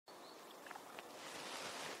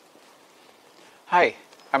Hi,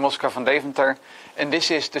 I'm Oscar van Deventer and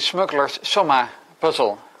this is the Smuggler's Soma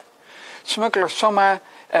puzzle. Smuggler's Soma,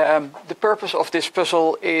 the purpose of this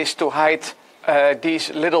puzzle is to hide these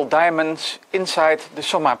little diamonds inside the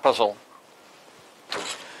Soma puzzle.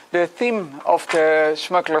 The theme of the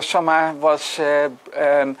Smuggler's Soma was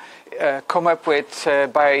come up with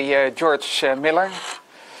by George Miller.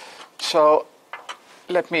 So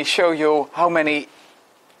let me show you how many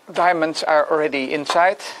diamonds are already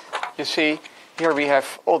inside. You see, here we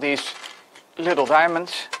have all these little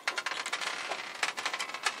diamonds.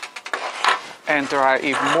 And there are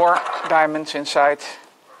even more diamonds inside.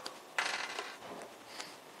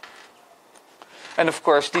 And of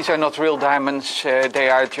course, these are not real diamonds. They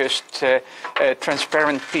are just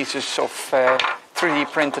transparent pieces of 3D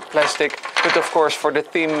printed plastic. But of course, for the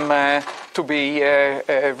theme to be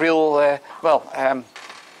real,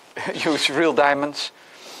 use real diamonds.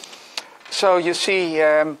 So you see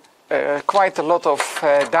quite a lot of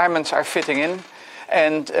diamonds are fitting in.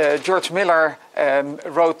 And George Miller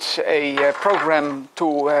wrote a program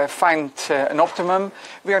to find an optimum.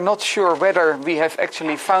 We are not sure whether we have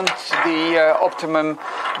actually found the optimum,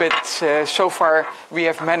 but so far we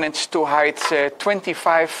have managed to hide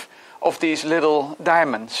 25 of these little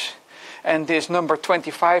diamonds. And this number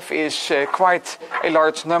 25 is quite a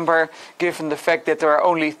large number, given the fact that there are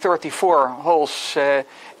only 34 holes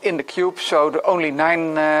in the cube, so only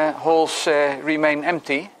 9 holes remain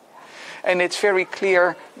empty. And it's very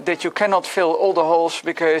clear that you cannot fill all the holes,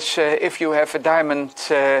 because if you have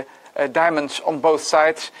diamonds on both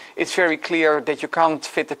sides, it's very clear that you can't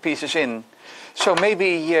fit the pieces in. So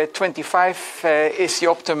maybe 25 is the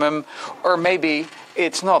optimum, or maybe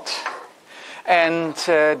it's not. And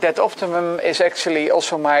that optimum is actually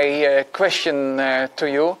also my question to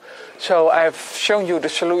you. So I've shown you the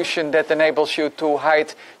solution that enables you to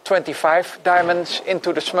hide 25 diamonds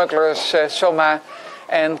into the Smuggler's Soma.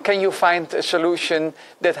 And can you find a solution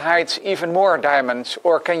that hides even more diamonds?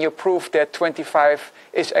 Or can you prove that 25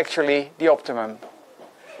 is actually the optimum?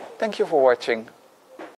 Thank you for watching.